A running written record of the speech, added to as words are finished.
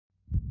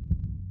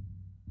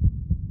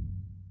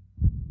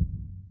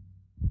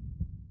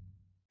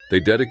They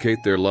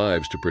dedicate their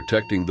lives to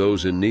protecting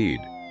those in need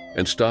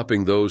and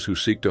stopping those who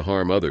seek to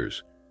harm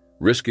others,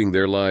 risking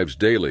their lives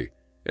daily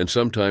and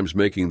sometimes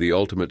making the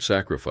ultimate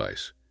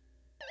sacrifice.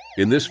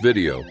 In this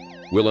video,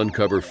 we'll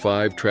uncover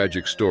 5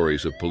 tragic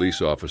stories of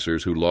police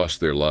officers who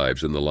lost their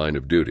lives in the line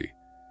of duty.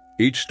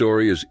 Each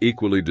story is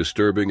equally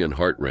disturbing and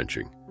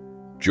heart-wrenching.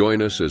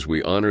 Join us as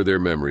we honor their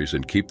memories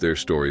and keep their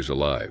stories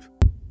alive.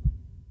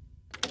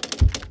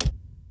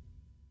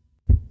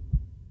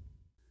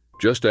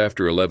 Just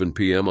after 11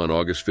 p.m. on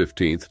August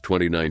 15,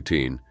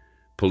 2019,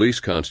 police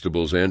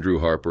constables Andrew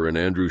Harper and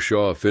Andrew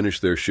Shaw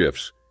finished their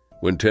shifts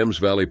when Thames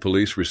Valley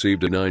Police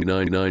received a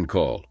 999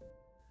 call.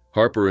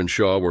 Harper and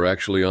Shaw were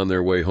actually on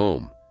their way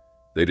home.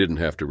 They didn't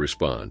have to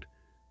respond,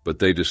 but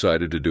they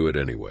decided to do it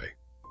anyway.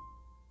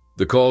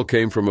 The call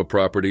came from a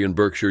property in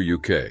Berkshire,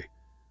 UK.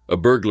 A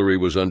burglary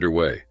was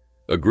underway.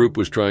 A group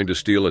was trying to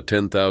steal a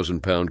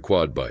 10,000-pound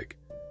quad bike.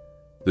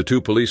 The 2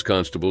 police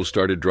constables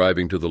started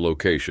driving to the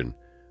location,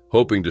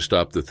 hoping to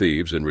stop the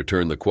thieves and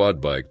return the quad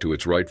bike to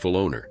its rightful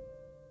owner.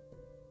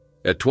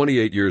 At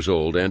 28 years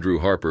old, Andrew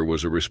Harper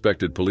was a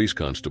respected police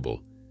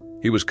constable.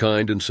 He was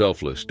kind and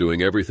selfless,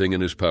 doing everything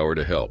in his power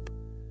to help.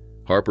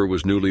 Harper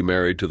was newly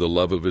married to the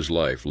love of his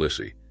life,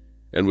 Lissy,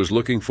 and was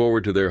looking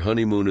forward to their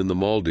honeymoon in the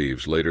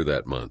Maldives later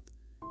that month.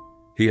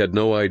 He had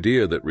no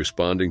idea that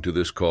responding to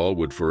this call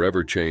would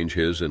forever change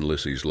his and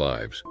Lissy's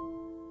lives.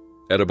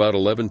 At about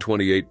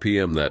 11:28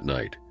 p.m. that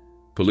night,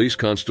 police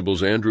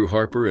constables Andrew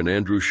Harper and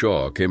Andrew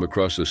Shaw came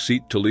across a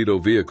Seat Toledo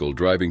vehicle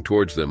driving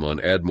towards them on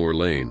Admore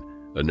Lane,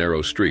 a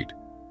narrow street.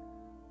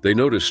 They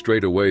noticed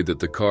straight away that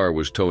the car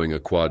was towing a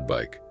quad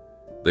bike.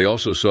 They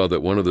also saw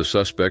that one of the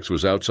suspects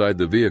was outside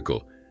the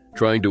vehicle,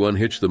 trying to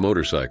unhitch the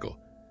motorcycle,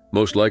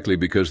 most likely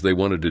because they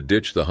wanted to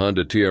ditch the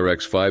Honda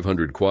TRX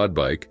 500 quad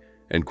bike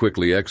and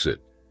quickly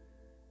exit.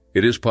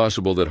 It is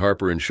possible that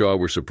Harper and Shaw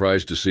were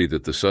surprised to see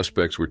that the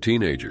suspects were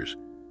teenagers,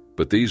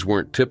 but these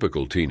weren't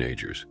typical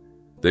teenagers.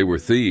 They were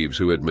thieves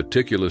who had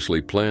meticulously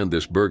planned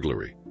this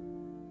burglary.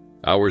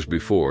 Hours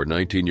before,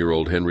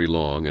 19-year-old Henry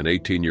Long and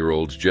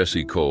 18-year-olds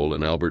Jesse Cole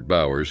and Albert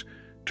Bowers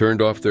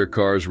turned off their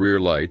car's rear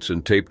lights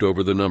and taped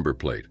over the number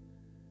plate.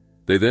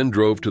 They then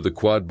drove to the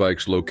quad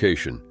bike's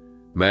location,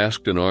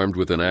 masked and armed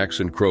with an axe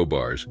and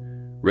crowbars,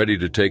 ready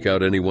to take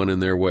out anyone in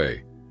their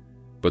way.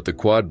 But the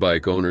quad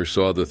bike owner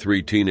saw the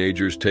 3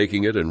 teenagers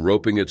taking it and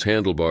roping its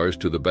handlebars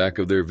to the back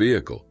of their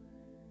vehicle.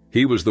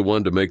 He was the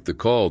one to make the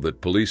call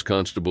that police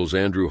constables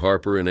Andrew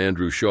Harper and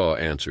Andrew Shaw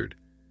answered.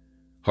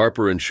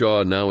 Harper and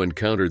Shaw now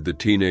encountered the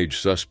teenage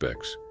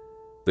suspects.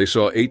 They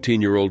saw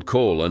 18-year-old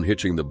Cole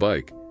unhitching the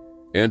bike.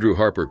 Andrew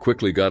Harper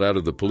quickly got out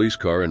of the police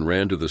car and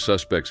ran to the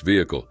suspect's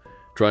vehicle,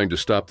 trying to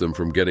stop them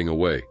from getting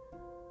away.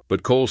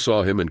 But Cole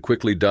saw him and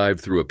quickly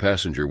dived through a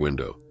passenger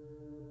window.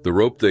 The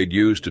rope they'd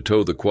used to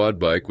tow the quad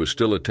bike was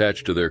still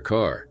attached to their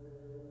car.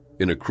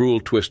 In a cruel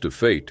twist of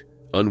fate,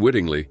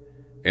 unwittingly,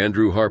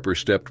 Andrew Harper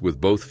stepped with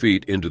both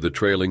feet into the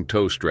trailing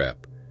tow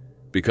strap,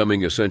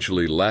 becoming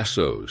essentially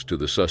lassos to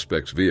the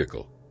suspect's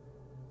vehicle.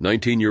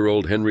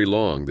 19-year-old Henry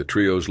Long, the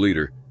trio's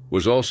leader,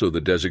 was also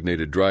the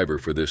designated driver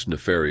for this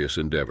nefarious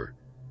endeavor.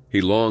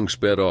 He long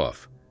sped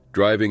off,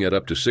 driving at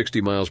up to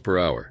 60 miles per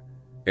hour.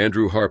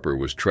 Andrew Harper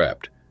was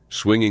trapped,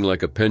 swinging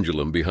like a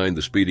pendulum behind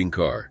the speeding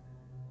car.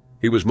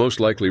 He was most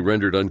likely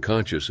rendered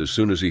unconscious as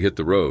soon as he hit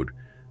the road,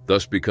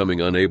 thus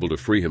becoming unable to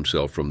free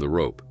himself from the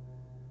rope.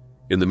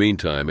 In the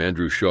meantime,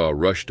 Andrew Shaw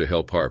rushed to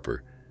help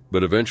Harper,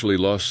 but eventually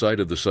lost sight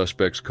of the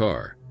suspect's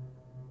car.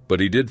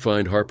 But he did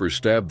find Harper's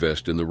stab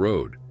vest in the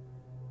road.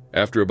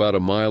 After about a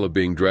mile of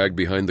being dragged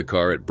behind the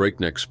car at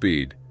breakneck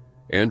speed,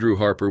 Andrew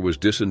Harper was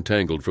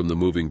disentangled from the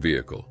moving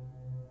vehicle.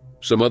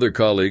 Some other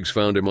colleagues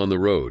found him on the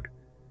road.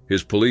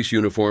 His police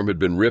uniform had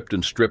been ripped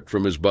and stripped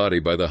from his body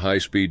by the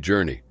high-speed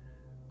journey.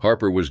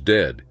 Harper was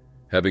dead,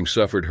 having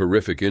suffered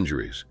horrific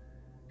injuries.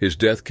 His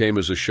death came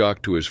as a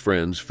shock to his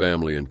friends,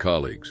 family, and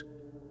colleagues.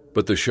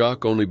 But the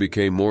shock only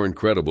became more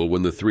incredible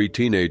when the 3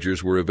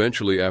 teenagers were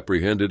eventually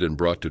apprehended and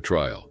brought to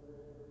trial.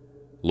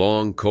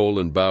 Long, Cole,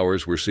 and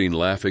Bowers were seen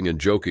laughing and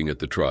joking at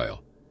the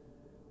trial.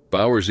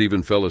 Bowers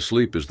even fell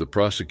asleep as the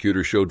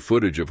prosecutor showed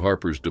footage of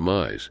Harper's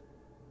demise.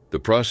 The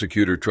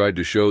prosecutor tried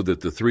to show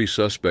that the 3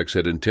 suspects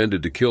had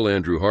intended to kill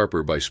Andrew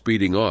Harper by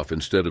speeding off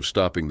instead of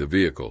stopping the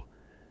vehicle.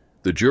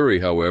 The jury,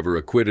 however,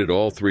 acquitted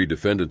all 3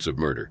 defendants of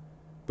murder,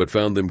 but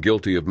found them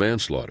guilty of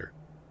manslaughter.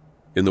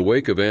 In the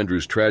wake of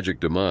Andrew's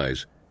tragic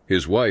demise,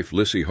 his wife,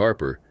 Lissy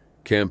Harper,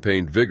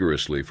 campaigned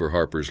vigorously for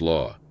Harper's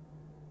Law.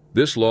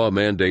 This law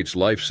mandates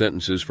life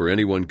sentences for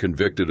anyone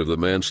convicted of the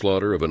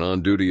manslaughter of an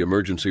on-duty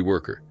emergency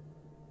worker.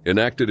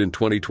 Enacted in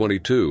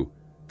 2022,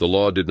 the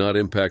law did not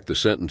impact the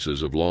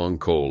sentences of Long,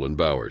 Cole, and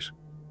Bowers.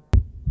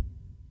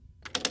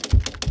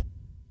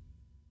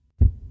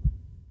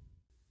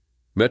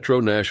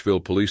 Metro Nashville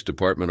Police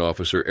Department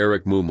officer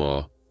Eric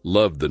Mumaw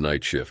loved the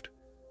night shift.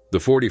 The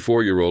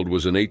 44-year-old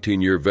was an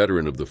 18-year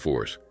veteran of the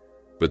force,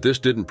 but this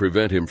didn't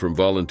prevent him from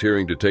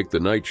volunteering to take the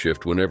night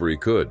shift whenever he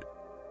could.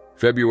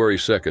 February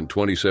 2,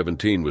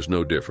 2017 was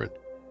no different.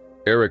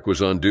 Eric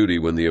was on duty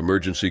when the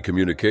Emergency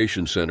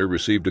Communications Center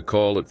received a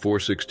call at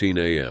 4:16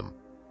 a.m.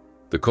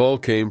 The call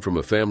came from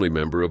a family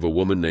member of a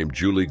woman named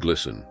Julie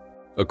Glisson.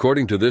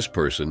 According to this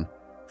person,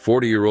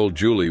 40-year-old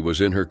Julie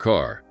was in her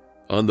car,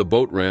 on the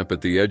boat ramp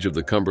at the edge of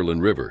the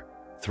Cumberland River,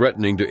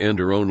 threatening to end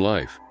her own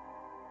life.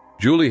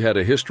 Julie had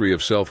a history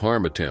of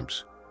self-harm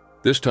attempts.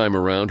 This time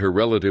around, her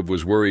relative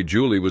was worried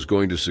Julie was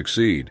going to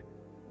succeed.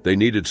 They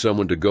needed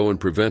someone to go and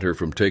prevent her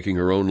from taking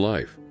her own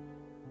life.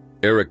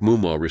 Eric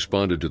Mumaw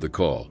responded to the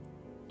call.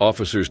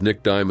 Officers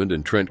Nick Diamond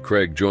and Trent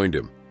Craig joined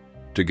him.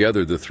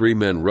 Together, the three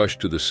men rushed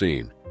to the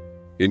scene.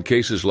 In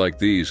cases like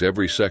these,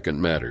 every second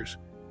matters.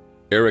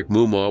 Eric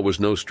Mumaw was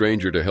no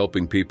stranger to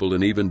helping people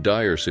in even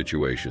dire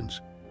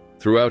situations.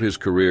 Throughout his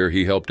career,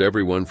 he helped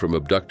everyone from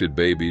abducted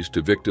babies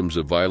to victims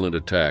of violent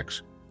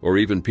attacks, or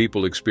even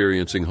people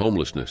experiencing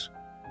homelessness.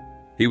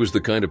 He was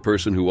the kind of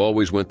person who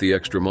always went the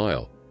extra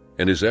mile,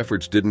 and his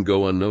efforts didn't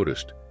go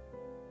unnoticed.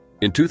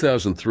 In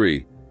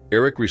 2003,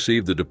 Eric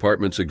received the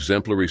department's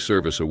Exemplary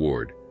Service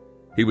Award.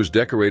 He was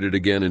decorated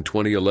again in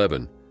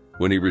 2011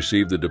 when he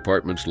received the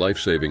department's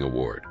Life-Saving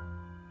Award.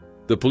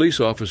 The police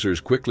officers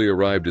quickly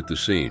arrived at the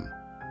scene.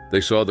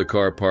 They saw the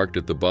car parked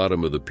at the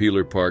bottom of the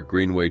Peeler Park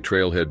Greenway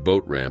Trailhead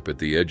boat ramp at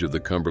the edge of the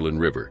Cumberland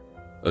River,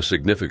 a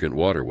significant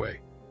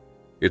waterway.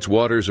 Its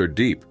waters are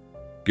deep.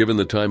 Given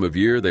the time of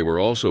year, they were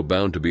also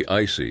bound to be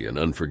icy and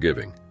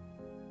unforgiving.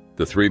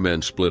 The three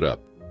men split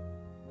up.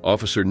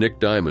 Officer Nick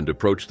Diamond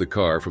approached the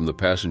car from the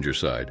passenger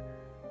side,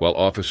 while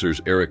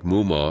officers Eric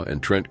Mumaw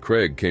and Trent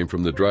Craig came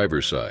from the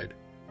driver's side.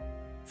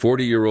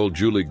 40-year-old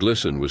Julie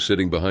Glisson was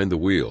sitting behind the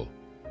wheel.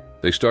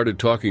 They started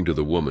talking to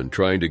the woman,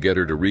 trying to get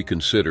her to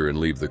reconsider and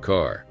leave the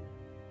car.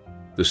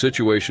 The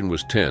situation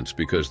was tense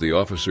because the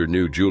officer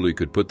knew Julie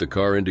could put the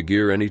car into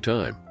gear any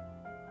time.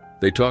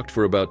 They talked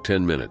for about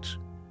 10 minutes.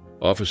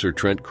 Officer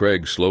Trent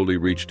Craig slowly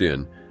reached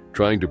in,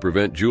 trying to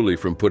prevent Julie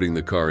from putting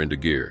the car into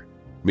gear.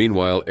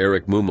 Meanwhile,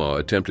 Eric Mumaw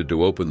attempted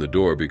to open the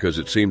door because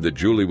it seemed that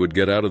Julie would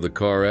get out of the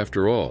car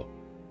after all.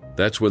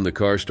 That's when the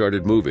car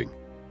started moving,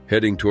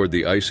 heading toward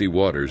the icy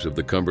waters of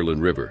the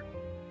Cumberland River.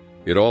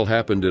 It all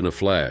happened in a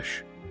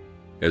flash.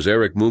 As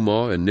Eric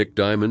Mumaw and Nick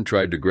Diamond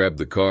tried to grab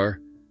the car,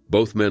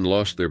 both men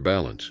lost their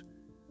balance.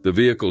 The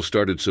vehicle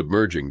started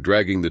submerging,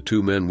 dragging the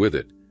two men with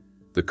it.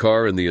 The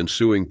car and the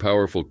ensuing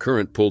powerful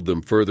current pulled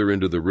them further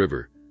into the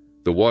river.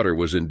 The water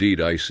was indeed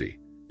icy.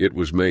 It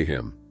was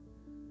mayhem.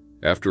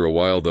 After a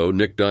while, though,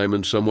 Nick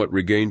Diamond somewhat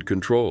regained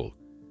control.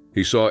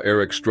 He saw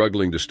Eric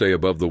struggling to stay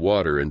above the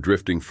water and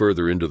drifting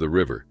further into the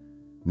river.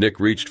 Nick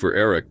reached for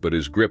Eric, but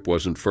his grip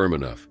wasn't firm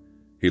enough.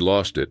 He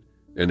lost it,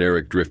 and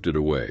Eric drifted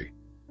away.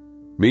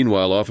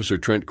 Meanwhile, Officer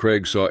Trent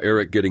Craig saw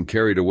Eric getting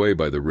carried away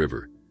by the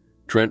river.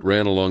 Trent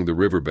ran along the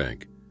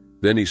riverbank.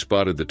 Then he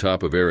spotted the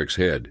top of Eric's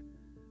head.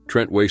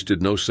 Trent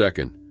wasted no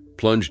second,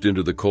 plunged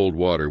into the cold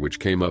water which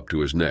came up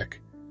to his neck.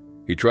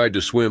 He tried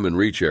to swim and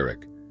reach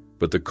Eric,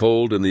 but the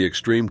cold and the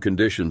extreme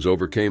conditions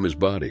overcame his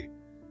body.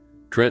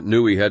 Trent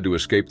knew he had to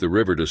escape the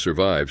river to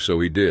survive, so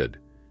he did.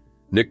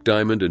 Nick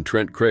Diamond and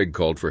Trent Craig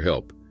called for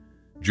help.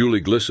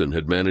 Julie Glisson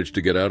had managed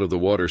to get out of the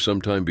water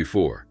sometime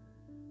before.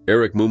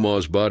 Eric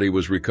Mumaw's body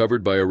was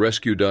recovered by a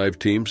rescue dive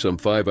team some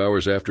 5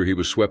 hours after he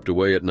was swept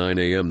away at 9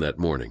 a.m. that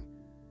morning.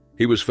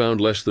 He was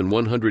found less than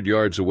 100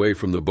 yards away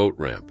from the boat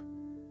ramp.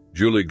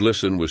 Julie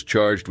Glisson was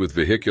charged with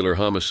vehicular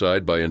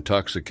homicide by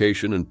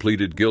intoxication and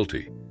pleaded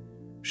guilty.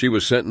 She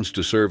was sentenced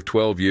to serve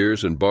 12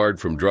 years and barred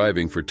from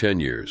driving for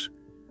 10 years.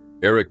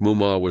 Eric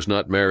Mumaw was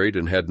not married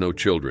and had no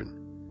children.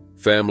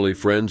 Family,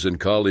 friends, and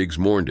colleagues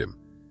mourned him,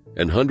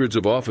 and hundreds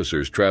of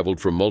officers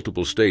traveled from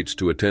multiple states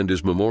to attend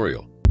his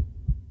memorial.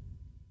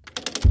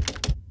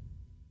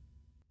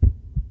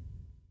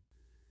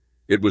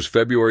 It was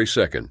February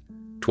 2nd,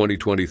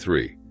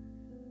 2023.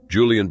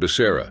 Julian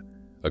Becerra,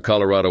 a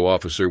Colorado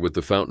officer with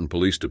the Fountain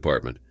Police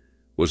Department,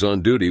 was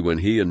on duty when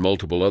he and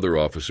multiple other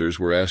officers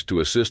were asked to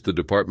assist the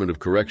Department of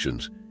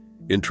Corrections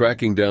in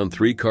tracking down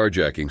 3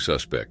 carjacking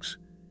suspects: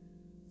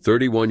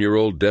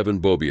 31-year-old Devin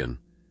Bobian,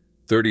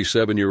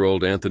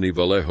 37-year-old Anthony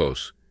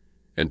Vallejos,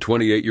 and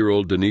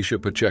 28-year-old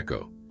Denisha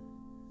Pacheco.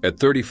 At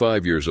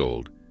 35 years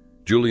old,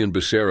 Julian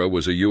Becerra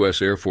was a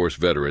U.S. Air Force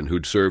veteran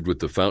who'd served with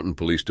the Fountain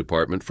Police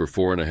Department for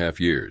 4.5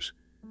 years.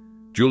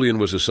 Julian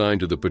was assigned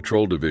to the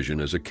Patrol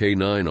Division as a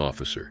K-9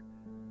 officer.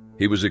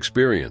 He was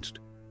experienced,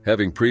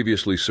 having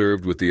previously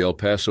served with the El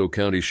Paso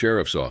County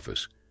Sheriff's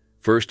Office,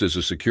 first as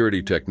a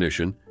security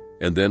technician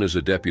and then as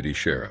a deputy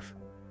sheriff.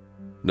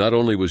 Not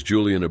only was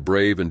Julian a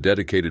brave and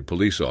dedicated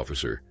police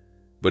officer,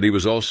 but he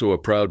was also a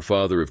proud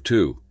father of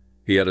 2.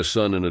 He had a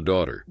son and a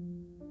daughter.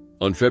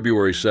 On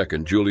February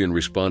 2nd, Julian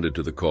responded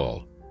to the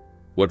call.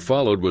 What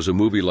followed was a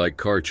movie-like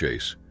car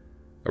chase.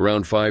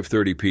 Around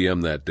 5:30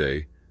 p.m. that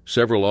day,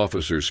 several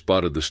officers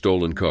spotted the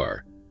stolen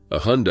car, a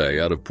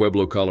Hyundai out of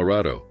Pueblo,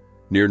 Colorado,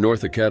 near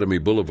North Academy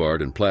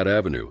Boulevard and Platte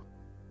Avenue.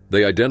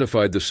 They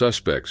identified the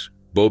suspects,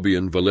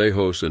 Bobian,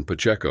 Vallejos, and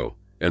Pacheco,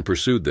 and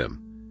pursued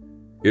them.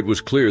 It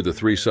was clear the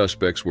 3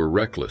 suspects were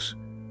reckless.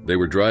 They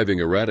were driving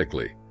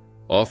erratically,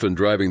 often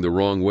driving the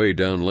wrong way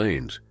down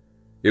lanes.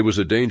 It was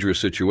a dangerous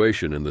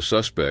situation, and the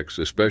suspects,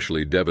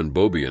 especially Devin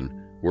Bobian,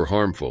 were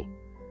harmful.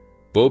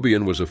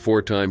 Bobian was a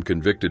 4-time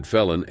convicted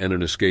felon and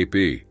an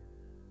escapee.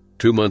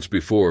 2 months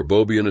before,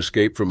 Bobian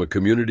escaped from a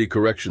community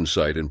correction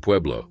site in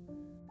Pueblo.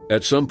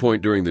 At some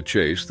point during the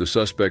chase, the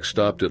suspect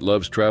stopped at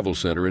Love's Travel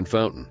Center in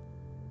Fountain.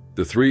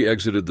 The three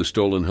exited the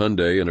stolen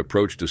Hyundai and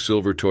approached a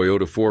silver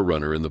Toyota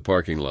 4Runner in the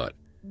parking lot.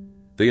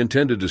 They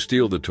intended to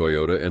steal the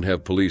Toyota and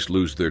have police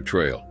lose their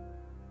trail.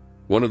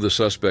 One of the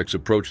suspects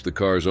approached the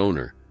car's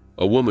owner,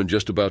 a woman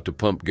just about to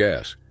pump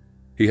gas.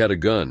 He had a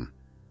gun.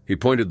 He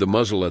pointed the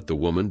muzzle at the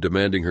woman,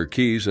 demanding her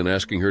keys and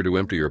asking her to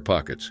empty her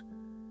pockets.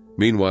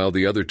 Meanwhile,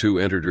 the other two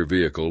entered her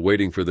vehicle,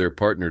 waiting for their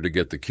partner to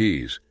get the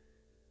keys.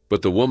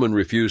 But the woman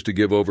refused to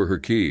give over her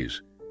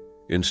keys.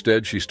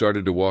 Instead, she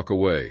started to walk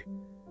away.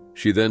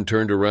 She then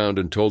turned around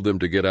and told them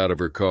to get out of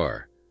her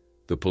car.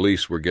 The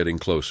police were getting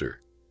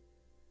closer.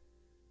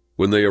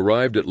 When they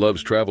arrived at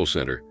Love's Travel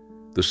Center,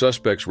 the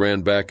suspects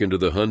ran back into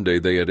the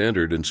Hyundai they had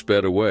entered and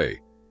sped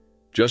away.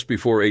 Just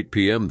before 8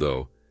 p.m.,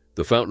 though,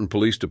 the Fountain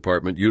Police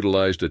Department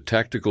utilized a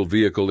tactical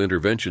vehicle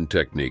intervention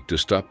technique to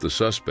stop the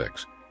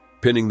suspects,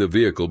 pinning the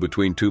vehicle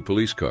between two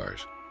police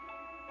cars.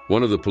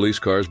 One of the police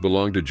cars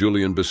belonged to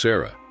Julian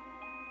Becerra.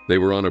 They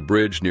were on a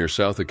bridge near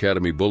South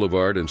Academy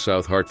Boulevard and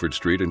South Hartford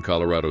Street in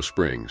Colorado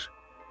Springs.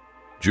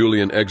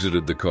 Julian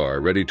exited the car,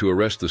 ready to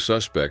arrest the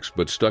suspects,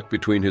 but stuck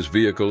between his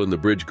vehicle and the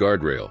bridge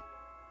guardrail.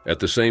 At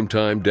the same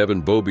time,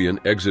 Devin Bobian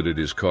exited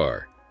his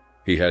car.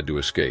 He had to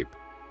escape.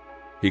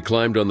 He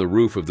climbed on the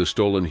roof of the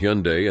stolen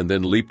Hyundai and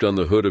then leaped on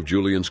the hood of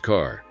Julian's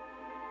car.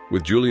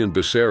 With Julian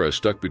Becerra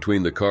stuck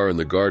between the car and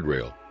the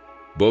guardrail,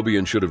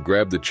 Bobian should have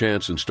grabbed the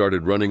chance and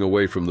started running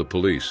away from the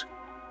police.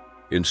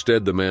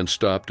 Instead, the man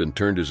stopped and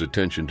turned his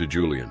attention to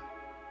Julian.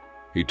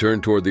 He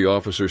turned toward the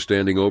officer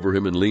standing over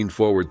him and leaned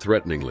forward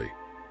threateningly.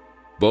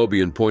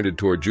 Bobian pointed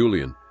toward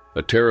Julian,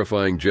 a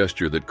terrifying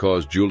gesture that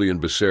caused Julian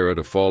Becerra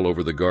to fall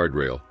over the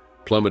guardrail,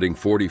 plummeting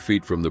 40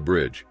 feet from the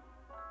bridge.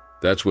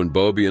 That's when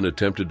Bobian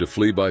attempted to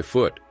flee by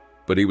foot,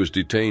 but he was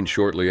detained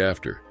shortly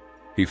after.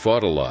 He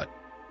fought a lot,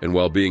 and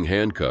while being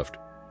handcuffed,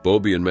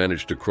 Bobian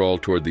managed to crawl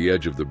toward the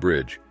edge of the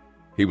bridge.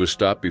 He was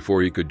stopped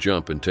before he could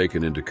jump and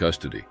taken into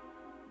custody.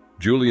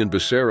 Julian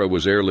Becerra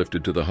was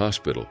airlifted to the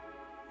hospital.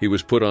 He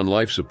was put on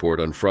life support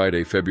on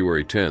Friday,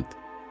 February 10th,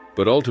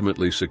 but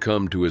ultimately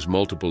succumbed to his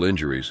multiple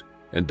injuries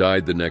and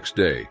died the next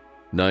day,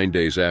 9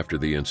 days after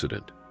the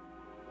incident.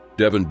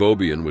 Devin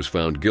Bobian was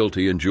found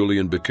guilty in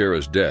Julian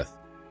Becerra's death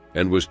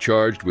and was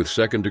charged with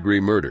second-degree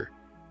murder,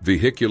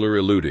 vehicular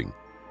eluding,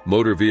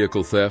 motor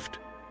vehicle theft,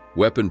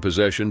 weapon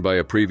possession by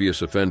a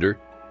previous offender,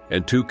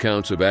 and 2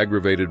 counts of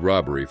aggravated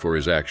robbery for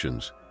his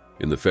actions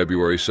in the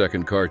February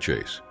 2nd car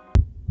chase.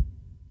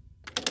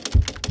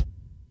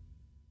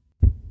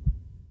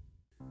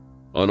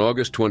 On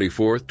August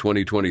 24,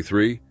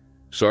 2023,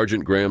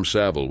 Sergeant Graham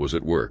Saville was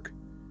at work.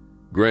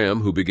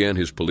 Graham, who began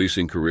his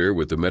policing career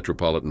with the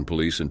Metropolitan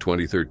Police in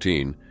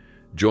 2013,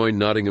 joined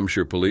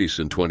Nottinghamshire Police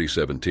in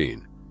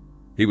 2017.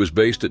 He was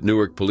based at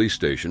Newark Police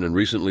Station and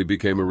recently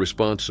became a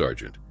response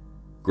sergeant.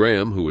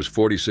 Graham, who was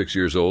 46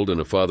 years old and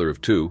a father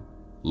of 2,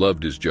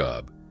 loved his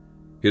job.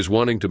 His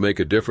wanting to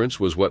make a difference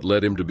was what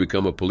led him to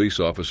become a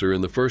police officer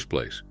in the first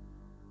place.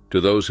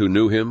 To those who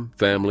knew him,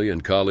 family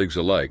and colleagues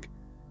alike,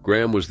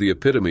 Graham was the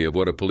epitome of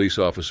what a police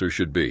officer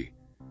should be.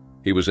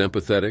 He was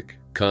empathetic,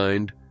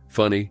 kind,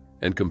 funny,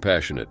 and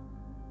compassionate.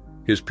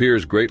 His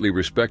peers greatly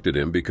respected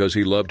him because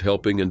he loved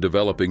helping and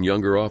developing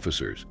younger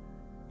officers.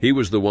 He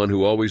was the one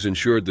who always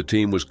ensured the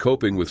team was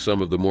coping with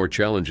some of the more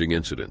challenging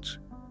incidents.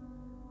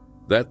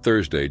 That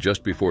Thursday,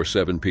 just before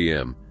 7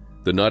 p.m.,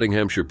 the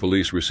Nottinghamshire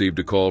Police received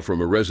a call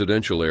from a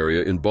residential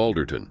area in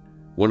Balderton,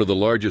 one of the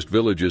largest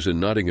villages in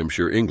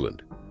Nottinghamshire,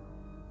 England.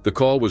 The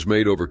call was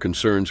made over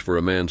concerns for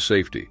a man's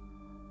safety.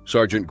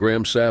 Sergeant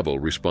Graham Saville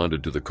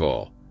responded to the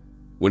call.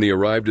 When he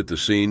arrived at the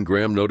scene,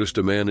 Graham noticed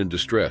a man in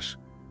distress.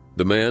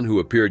 The man, who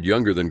appeared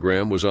younger than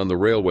Graham, was on the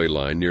railway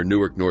line near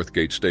Newark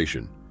Northgate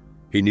Station.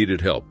 He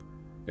needed help,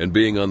 and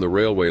being on the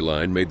railway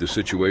line made the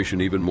situation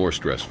even more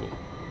stressful.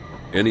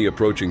 Any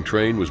approaching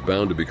train was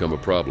bound to become a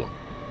problem,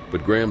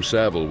 but Graham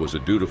Saville was a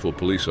dutiful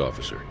police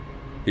officer.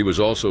 He was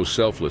also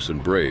selfless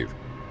and brave,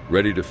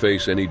 ready to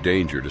face any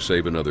danger to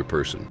save another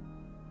person.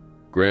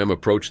 Graham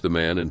approached the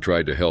man and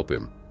tried to help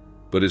him,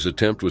 but his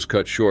attempt was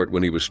cut short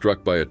when he was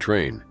struck by a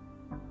train.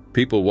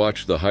 People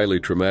watched the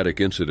highly traumatic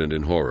incident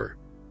in horror.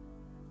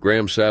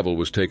 Graham Saville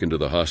was taken to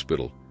the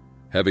hospital,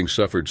 having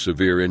suffered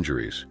severe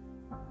injuries.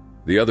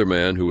 The other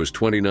man, who was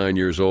 29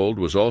 years old,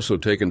 was also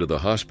taken to the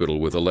hospital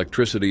with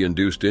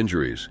electricity-induced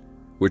injuries,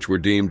 which were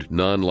deemed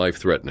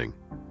non-life-threatening.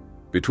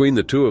 Between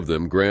the two of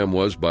them, Graham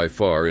was by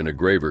far in a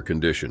graver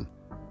condition.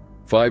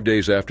 5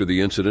 days after the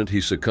incident,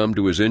 he succumbed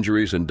to his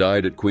injuries and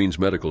died at Queen's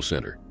Medical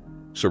Center,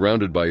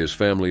 surrounded by his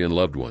family and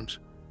loved ones.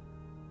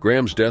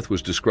 Graham's death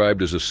was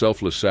described as a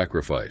selfless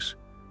sacrifice.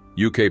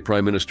 UK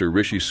Prime Minister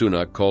Rishi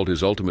Sunak called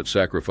his ultimate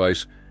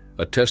sacrifice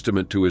a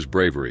testament to his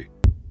bravery.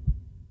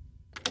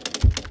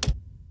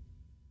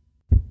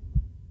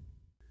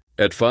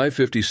 At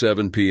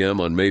 5:57 p.m.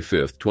 on May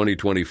 5,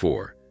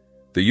 2024,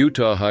 the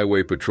Utah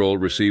Highway Patrol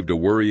received a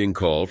worrying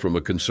call from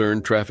a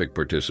concerned traffic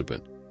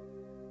participant.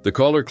 The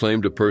caller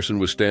claimed a person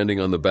was standing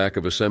on the back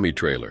of a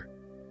semi-trailer.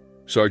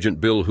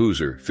 Sergeant Bill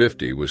Hooser,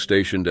 50, was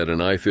stationed at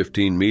an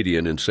I-15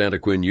 median in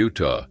Santaquin,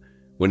 Utah,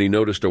 when he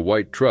noticed a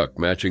white truck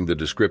matching the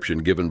description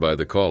given by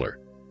the caller.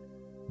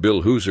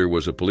 Bill Hooser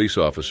was a police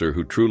officer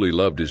who truly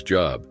loved his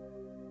job.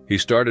 He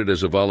started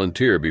as a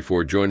volunteer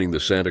before joining the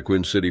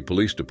Santaquin City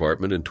Police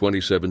Department in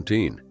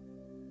 2017.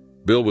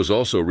 Bill was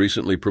also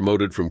recently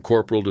promoted from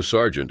corporal to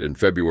sergeant in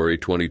February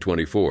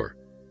 2024.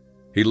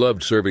 He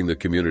loved serving the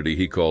community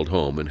he called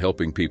home and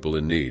helping people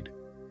in need.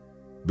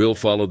 Bill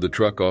followed the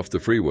truck off the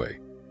freeway.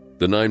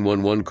 The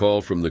 911 call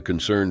from the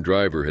concerned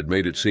driver had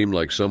made it seem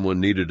like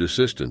someone needed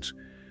assistance,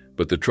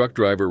 but the truck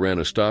driver ran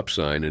a stop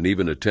sign and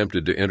even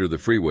attempted to enter the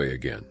freeway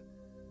again.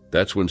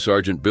 That's when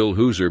Sergeant Bill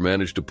Hooser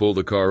managed to pull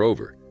the car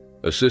over,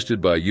 assisted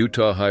by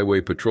Utah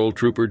Highway Patrol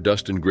Trooper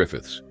Dustin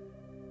Griffiths.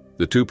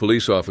 The two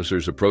police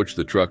officers approached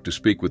the truck to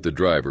speak with the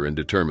driver and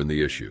determine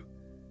the issue.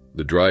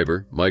 The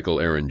driver, Michael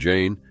Aaron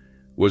Jane,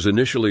 was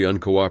initially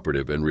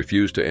uncooperative and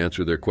refused to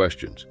answer their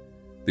questions.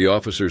 The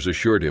officers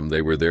assured him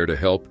they were there to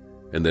help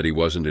and that he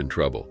wasn't in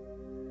trouble.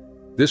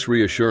 This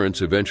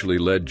reassurance eventually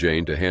led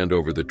Jane to hand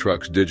over the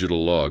truck's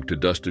digital log to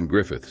Dustin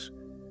Griffiths.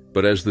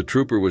 But as the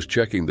trooper was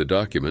checking the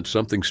document,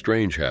 something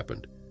strange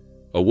happened.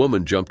 A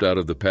woman jumped out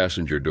of the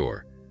passenger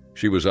door.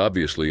 She was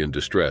obviously in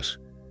distress.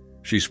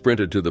 She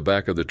sprinted to the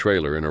back of the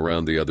trailer and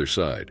around the other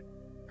side.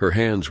 Her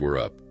hands were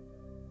up.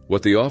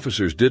 What the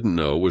officers didn't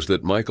know was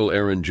that Michael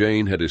Aaron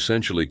Jane had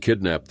essentially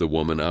kidnapped the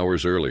woman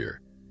hours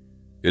earlier.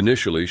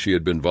 Initially, she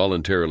had been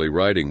voluntarily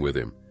riding with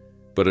him,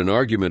 but an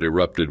argument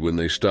erupted when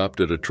they stopped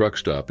at a truck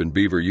stop in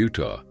Beaver,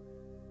 Utah.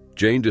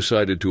 Jane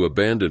decided to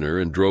abandon her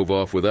and drove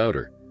off without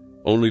her,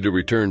 only to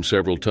return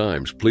several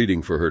times,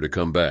 pleading for her to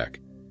come back.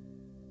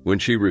 When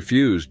she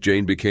refused,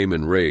 Jane became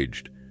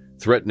enraged,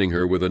 threatening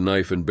her with a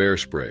knife and bear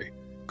spray,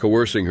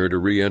 coercing her to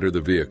re-enter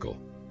the vehicle.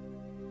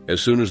 As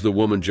soon as the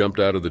woman jumped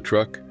out of the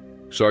truck,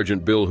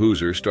 Sergeant Bill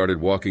Hooser started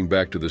walking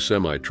back to the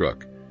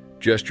semi-truck,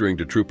 gesturing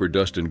to Trooper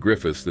Dustin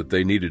Griffiths that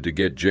they needed to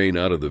get Jane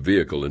out of the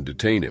vehicle and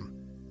detain him.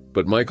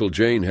 But Michael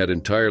Jane had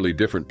entirely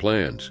different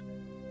plans.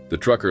 The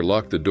trucker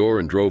locked the door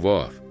and drove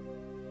off.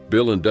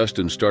 Bill and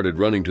Dustin started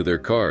running to their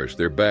cars,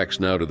 their backs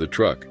now to the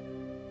truck.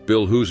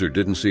 Bill Hooser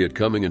didn't see it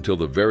coming until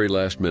the very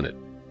last minute.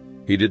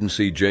 He didn't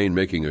see Jane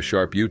making a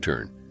sharp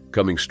U-turn,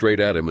 coming straight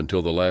at him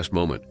until the last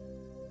moment.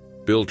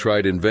 Bill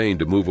tried in vain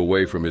to move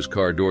away from his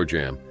car door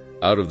jamb,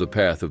 out of the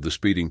path of the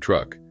speeding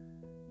truck.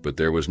 But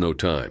there was no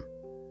time.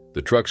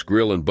 The truck's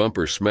grill and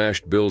bumper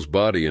smashed Bill's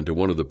body into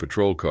one of the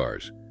patrol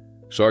cars.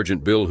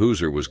 Sergeant Bill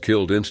Hooser was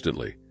killed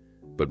instantly,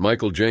 but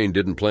Michael Jane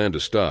didn't plan to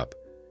stop.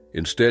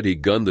 Instead, he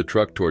gunned the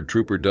truck toward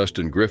Trooper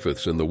Dustin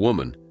Griffiths and the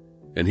woman,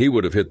 and he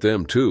would have hit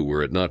them too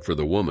were it not for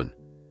the woman.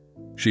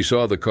 She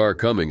saw the car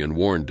coming and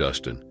warned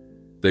Dustin.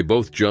 They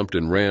both jumped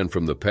and ran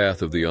from the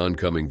path of the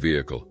oncoming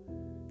vehicle.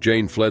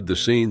 Jane fled the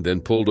scene, then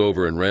pulled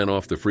over and ran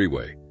off the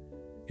freeway.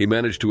 He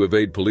managed to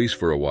evade police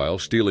for a while,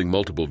 stealing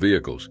multiple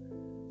vehicles,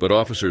 but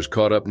officers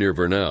caught up near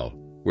Vernal,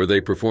 where they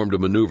performed a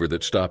maneuver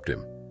that stopped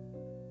him.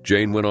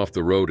 Jane went off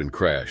the road and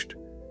crashed.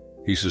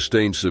 He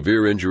sustained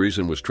severe injuries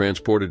and was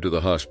transported to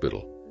the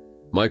hospital.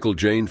 Michael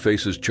Jane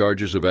faces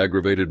charges of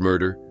aggravated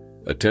murder,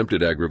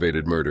 attempted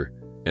aggravated murder,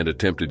 and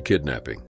attempted kidnapping.